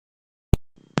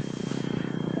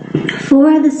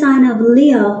For the sign of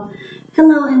Leo,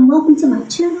 hello and welcome to my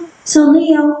channel. So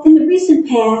Leo, in the recent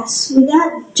past, we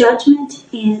got Judgment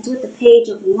and it's with the Page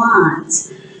of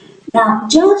Wands. Now,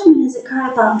 Judgment is a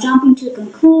card about jumping to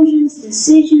conclusions,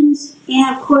 decisions,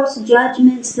 and of course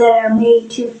judgments that are made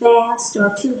too fast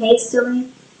or too hastily.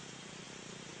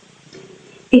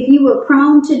 If you were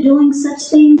prone to doing such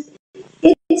things,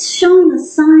 it's showing a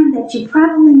sign that you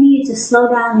probably need to slow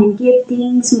down and give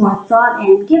things more thought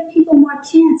and give people more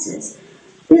chances.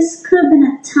 This could have been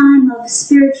a time of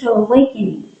spiritual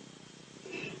awakening.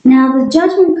 Now, the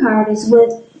Judgment card is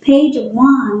with Page of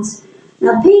Wands.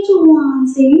 Now, Page of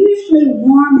Wands, they're usually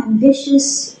warm,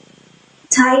 ambitious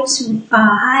types,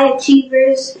 high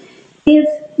achievers. If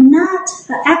not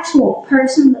the actual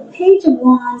person, the Page of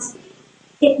Wands,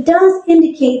 it does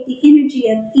indicate the energy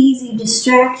of easy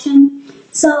distraction.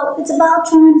 So it's about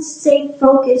trying to stay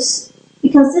focused,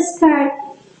 because this card,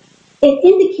 it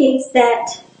indicates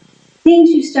that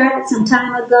things you started some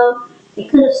time ago, it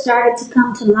could have started to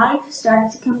come to life,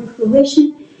 started to come to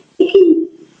fruition. It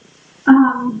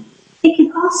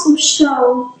can also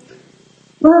show,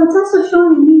 well, it's also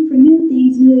showing a need for new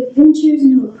things, new adventures,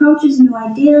 new approaches, new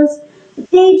ideas. The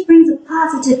page brings a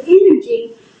positive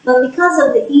energy, but because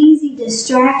of the easy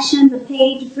distraction the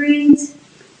page brings,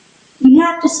 you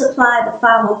have to supply the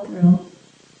follow-through.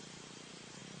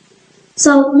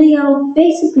 So Leo,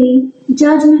 basically,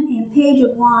 Judgment and Page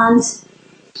of Wands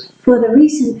for the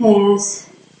recent past,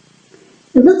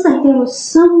 it looks like there was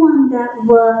someone that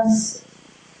was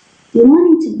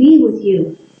wanting to be with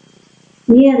you.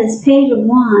 Yeah, this Page of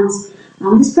Wands,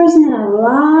 this person had a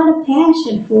lot of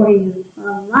passion for you,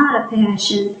 a lot of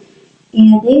passion,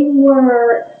 and they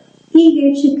were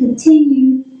eager to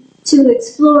continue to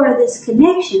explore this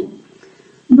connection.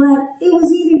 But it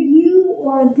was either you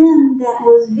or them that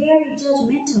was very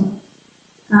judgmental.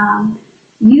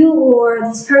 You or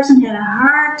this person had a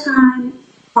hard time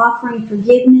offering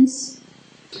forgiveness.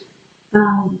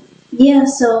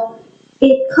 So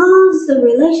it caused the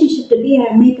relationship to be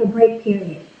at a make or break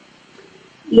period.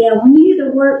 Yeah, when you hear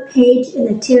the word page in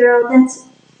the tarot, that's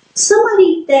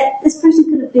somebody that this person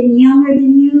could have been younger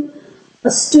than you,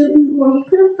 a student, or you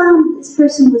could have found this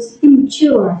person was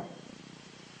immature.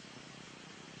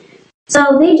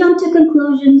 So they jumped to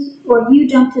conclusions, or you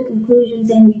jumped to conclusions,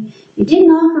 and you didn't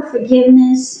offer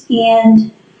forgiveness,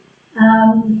 and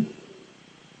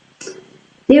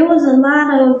there was a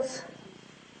lot of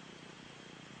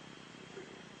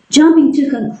jumping to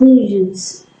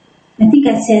conclusions. I think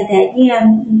I said that. Yeah,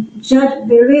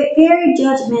 very, very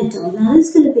judgmental. Now,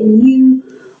 this could have been you,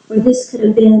 or this could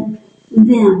have been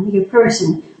them, your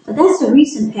person. But that's the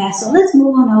recent past. So let's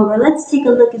move on over. Let's take a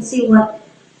look and see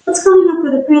what's coming up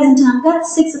for the present time. I've got the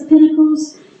Six of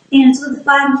Pentacles, and it's with the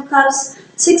Five of Cups.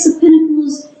 Six of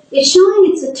Pentacles is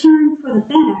showing it's a turn for the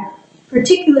better,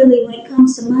 particularly when it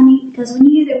comes to money, because when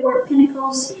you hear the word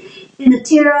Pentacles in the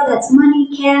tarot, that's money,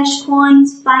 cash,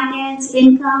 coins, finance,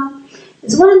 income.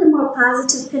 It's one of the more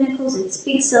positive Pentacles. It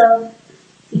speaks of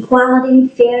equality,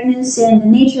 fairness, and the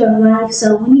nature of life.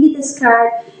 So when you get this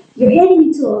card, you're heading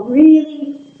into a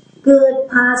really good,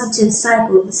 positive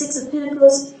cycle. The Six of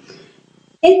Pentacles,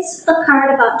 it's a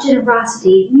card about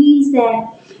generosity. It means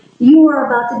that you are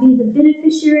about to be the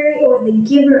beneficiary or the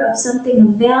giver of something of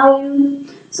value.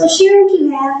 So share what you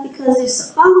have, because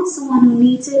there's always someone who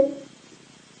needs it.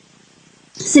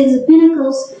 Six of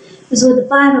Pentacles is with the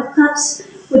Five of Cups,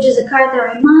 which is a card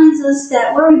that reminds us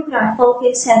that where we put our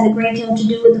focus has a great deal to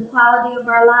do with the quality of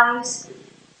our lives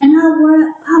and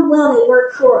how well they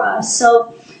work for us.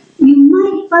 So you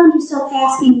might find yourself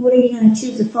asking, what are you going to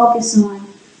choose to focus on?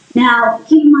 Now,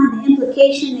 keep in mind the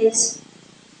implication is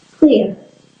clear.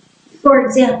 For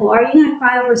example, are you going to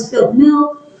cry over spilled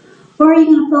milk, or are you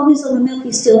going to focus on the milk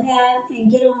you still have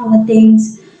and get on with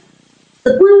things?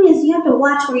 The point is, you have to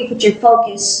watch where you put your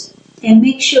focus and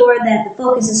make sure that the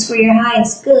focus is for your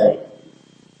highest good.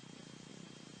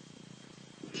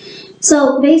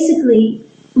 So basically,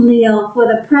 Leo, for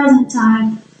the present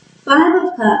time, Five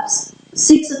of Cups,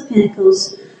 Six of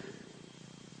Pentacles,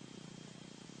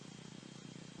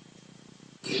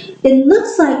 it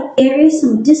looks like there is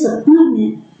some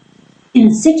disappointment in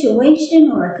a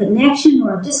situation or a connection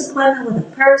or a disappointment with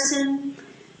a person.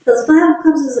 Because Five of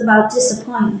Cups is about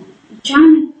disappointment. You're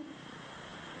trying to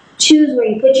choose where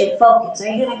you put your focus. Are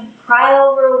you going to cry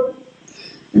over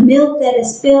the milk that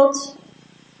is spilled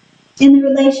in the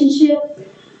relationship?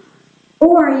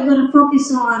 Or are you going to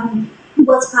focus on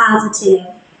what's positive?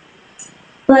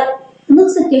 But it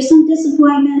looks like there's some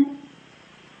disappointment,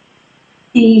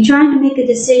 and you're trying to make a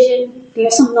decision.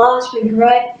 There's some loss,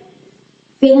 regret,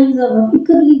 feelings of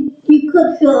you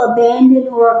could feel abandoned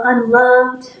or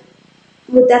unloved.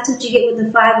 That's what you get with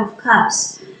the Five of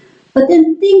Cups. But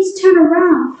then things turn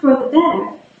around for the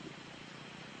better.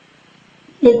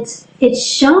 It's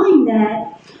showing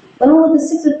that, well, with the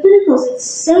Six of Pentacles, it's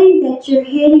saying that you're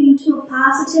heading into a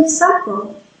positive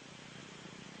cycle.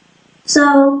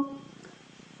 So,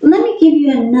 let me give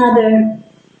you another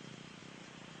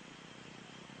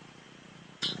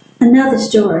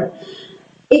story.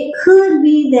 It could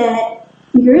be that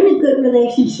you're in a good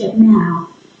relationship now.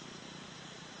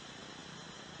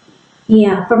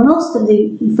 Yeah, for most of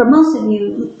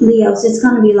you Leos, it's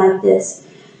going to be like this.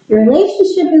 Your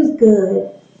relationship is good,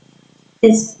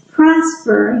 it's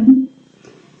prospering,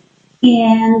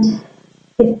 and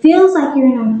it feels like you're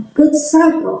in a good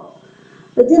cycle.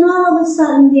 But then all of a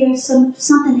sudden,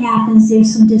 something happens.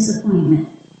 There's some disappointment.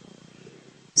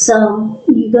 So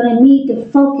you're going to need to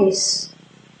focus.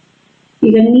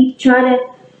 You're going to need to try to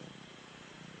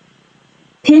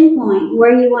pinpoint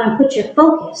where you want to put your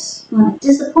focus, on a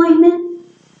disappointment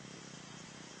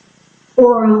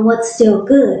or on what's still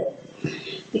good.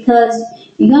 Because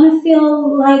you're going to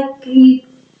feel like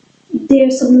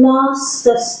there's some loss,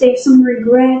 there's some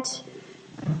regret,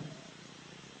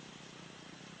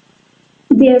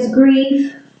 there's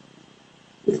grief,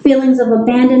 feelings of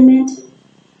abandonment.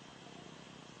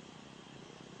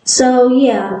 So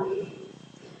yeah,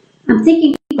 I'm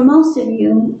thinking for most of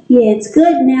you, yeah, it's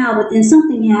good now, but then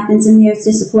something happens and there's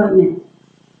disappointment.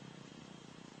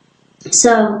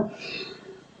 So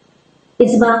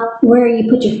it's about where you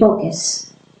put your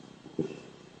focus.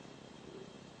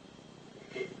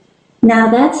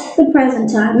 Now that's the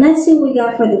present time. Let's see what we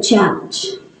got for the challenge.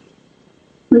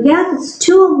 We got this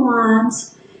Two of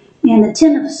Wands and the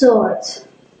Ten of Swords.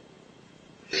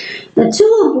 The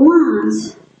Two of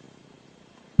Wands,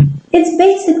 it's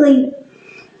basically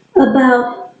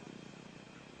about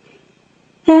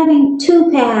having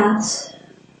two paths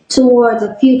towards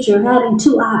a future, having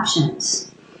two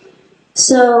options.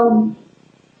 So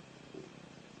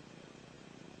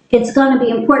it's going to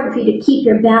be important for you to keep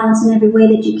your balance in every way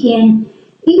that you can,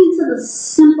 even to the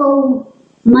simple,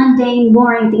 mundane,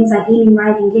 boring things like eating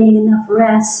right and getting enough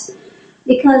rest.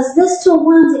 Because this Two of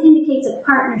Wands, it indicates a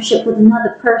partnership with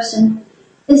another person.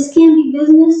 This can be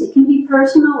business, it can be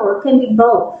personal, or it can be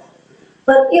both.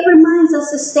 But it reminds us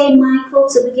to stay mindful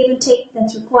to the give and take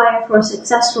that's required for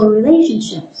successful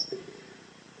relationships.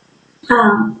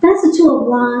 That's the Two of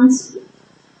Wands.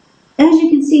 As you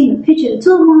can see in the picture, the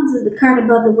Two of Wands is the card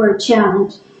above the word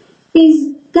challenge.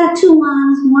 He's got two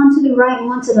wands, one to the right and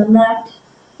one to the left.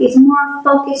 He's more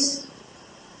focused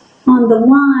on the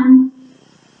one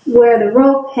where the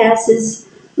rope has his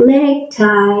leg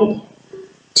tied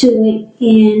to it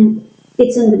and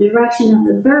it's in the direction of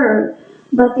the bird.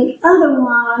 But the other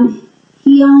one,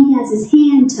 he only has his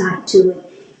hand tied to it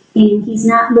and he's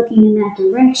not looking in that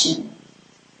direction.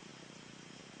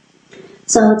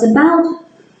 So it's about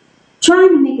trying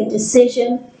to make a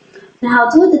decision. Now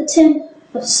it's with the Ten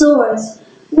of Swords,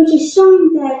 which is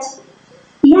showing that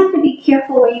you have to be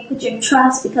careful where you put your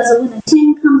trust, because when the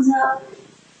 10 comes up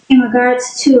in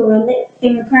regards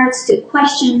to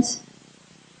questions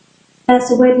as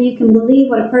to whether you can believe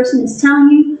what a person is telling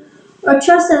you or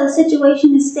trust that a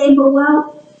situation is stable,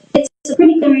 well, it's a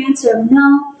pretty clear answer of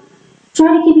no.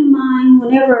 Try to keep in mind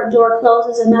whenever a door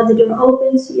closes, another door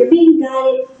opens. You're being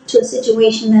guided to a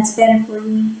situation that's better for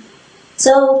you.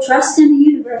 So trust in the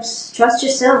universe, trust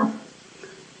yourself.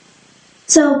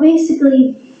 So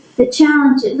basically, the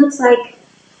challenge, it looks like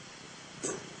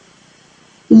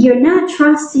you're not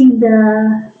trusting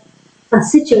a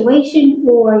situation,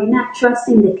 or you're not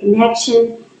trusting the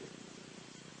connection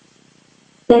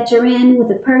that you're in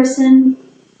with a person.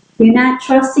 You're not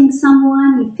trusting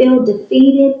someone. You feel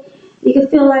defeated. You can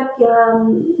feel like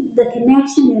the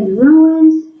connection is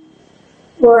ruined,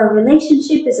 or a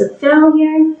relationship is a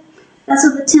failure. That's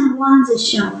what the Ten of Wands is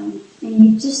showing.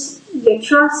 And your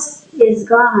trust is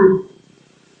gone.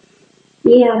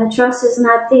 Yeah, the trust is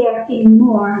not there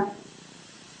anymore.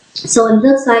 So it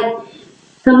looks like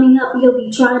coming up, you'll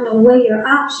be trying to weigh your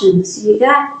options. You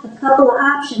got a couple of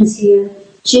options here.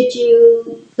 Should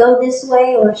you go this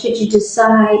way, or should you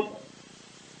decide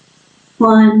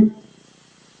on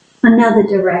another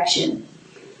direction?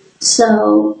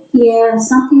 So, yeah,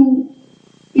 something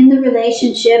in the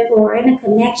relationship or in a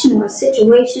connection or a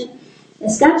situation,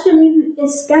 it's got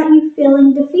you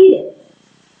feeling defeated.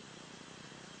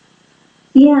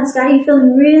 Yeah, it's got you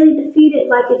feeling really defeated,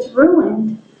 like it's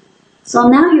ruined. So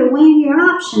now you're weighing your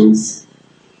options.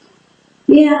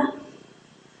 Yeah.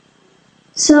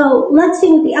 So let's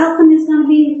see what the outcome is going to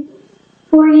be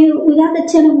for you. We got the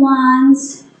Ten of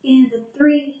Wands and the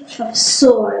Three of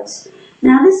Swords.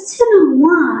 Now this Ten of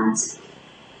Wands,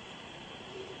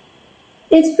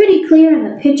 It's pretty clear in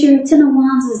the picture. Ten of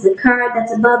Wands is the card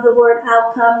that's above the word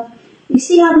outcome. You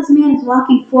see how this man is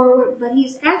walking forward, but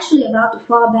he's actually about to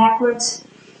fall backwards.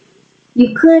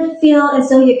 You could feel as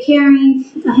though you're carrying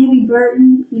a heavy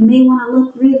burden. You may want to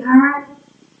look really hard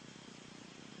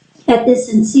at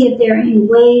this and see if there are any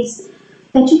ways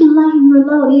that you can lighten your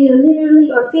load, either literally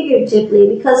or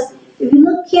figuratively, because if you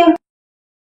look carefully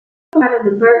at part of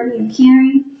the burden you're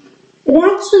carrying, it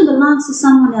actually belongs to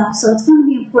someone else, so it's going to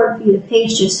be important for you to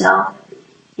pace yourself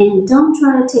and don't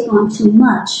try to take on too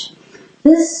much.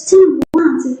 This Ten of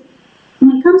Wands,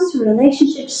 when it comes to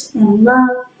relationships and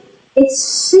love, it's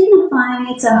signifying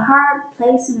it's a hard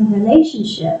place in a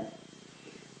relationship.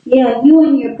 Yeah, you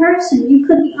and your person, you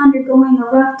could be undergoing a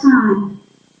rough time.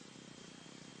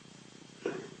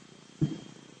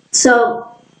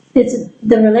 So,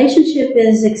 the relationship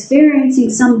is experiencing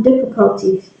some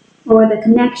difficulties, or the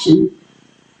connection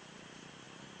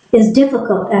is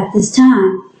difficult at this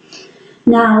time.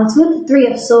 Now, it's with the Three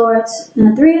of Swords.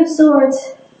 And the Three of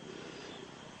Swords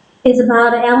is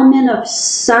about an element of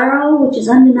sorrow, which is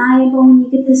undeniable when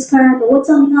you get this card. But what's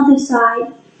on the other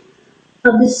side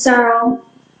of this sorrow?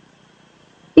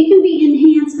 It can be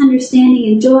enhanced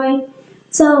understanding and joy.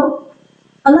 So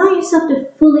allow yourself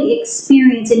to fully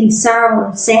experience any sorrow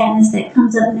or sadness that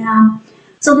comes up now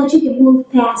so that you can move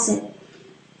past it.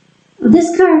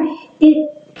 This card,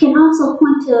 it can also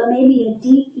point to maybe a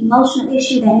deep emotional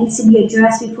issue that needs to be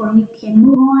addressed before you can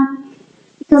move on.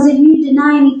 Because if you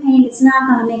deny any pain, it's not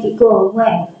going to make it go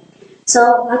away.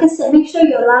 So, like I said, make sure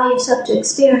you allow yourself to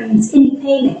experience any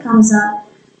pain that comes up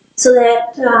so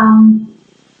that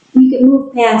you can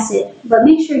move past it. But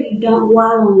make sure you don't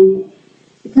wallow in it.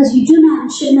 Because you do not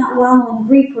and should not wallow in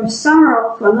grief or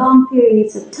sorrow for long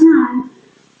periods of time.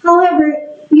 However,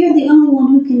 you're the only one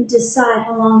who can decide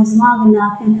how long is long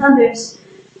enough, and others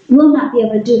will not be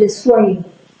able to do this for you.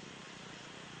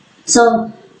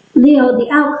 So, Leo, the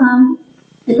outcome,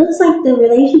 it looks like the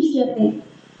relationship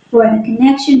or the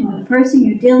connection or the person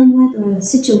you're dealing with or the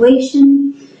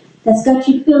situation that's got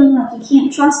you feeling like you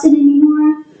can't trust it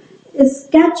anymore, it's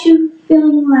got you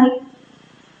feeling like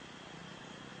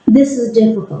this is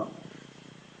difficult.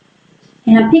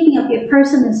 And I'm picking up your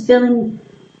person is feeling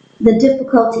the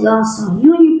difficulty also.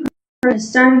 You and your person are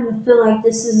starting to feel like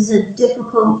this is a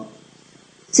difficult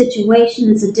situation,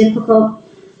 it's a difficult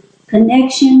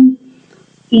connection.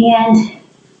 And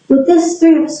with this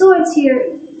Three of Swords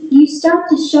here, you start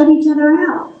to shut each other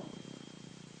out.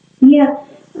 Yeah,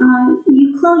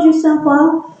 you close yourself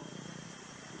off.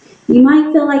 You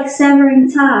might feel like severing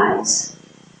ties.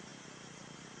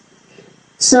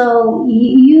 So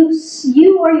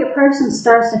you or your person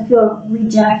starts to feel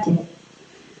rejected.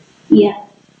 Yeah,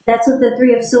 that's what the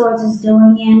Three of Swords is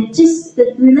doing, and it just,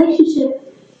 the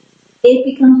relationship, it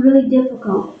becomes really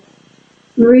difficult.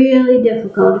 Really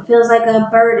difficult. It feels like a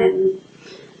burden.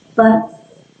 But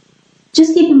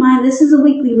just keep in mind, this is a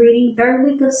weekly reading, 3rd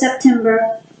week of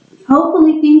September.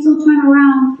 Hopefully things will turn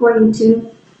around for you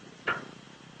two.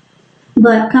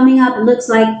 But coming up, it looks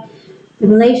like the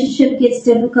relationship gets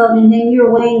difficult, and then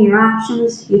you're weighing your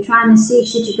options. You're trying to see,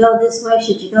 should you go this way,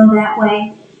 should you go that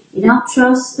way. You don't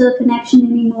trust the connection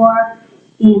anymore.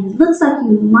 And it looks like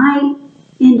you might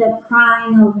end up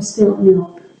crying over spilled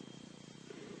milk.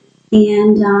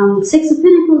 And Six of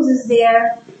Pentacles is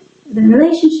there. The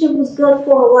relationship was good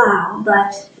for a while,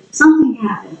 but something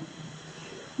happened.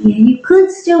 Yeah, you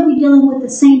could still be dealing with the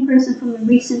same person from the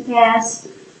recent past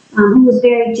who was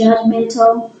very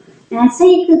judgmental. And I say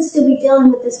you could still be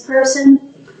dealing with this person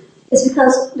is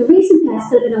because the recent past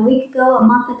could have been a week ago, a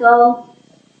month ago,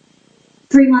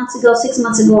 3 months ago, 6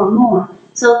 months ago, or more.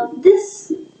 So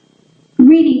this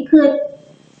reading could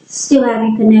still have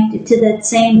you connected to that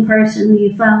same person who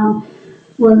you found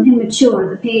was immature,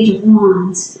 the Page of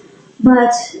Wands.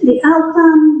 But the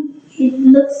outcome, it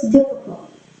looks difficult.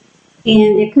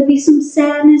 And there could be some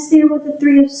sadness there with the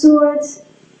Three of Swords.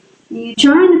 And you're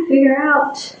trying to figure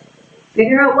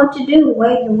out what to do.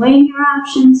 You're weighing your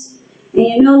options, and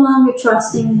you're no longer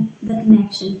trusting the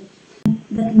connection.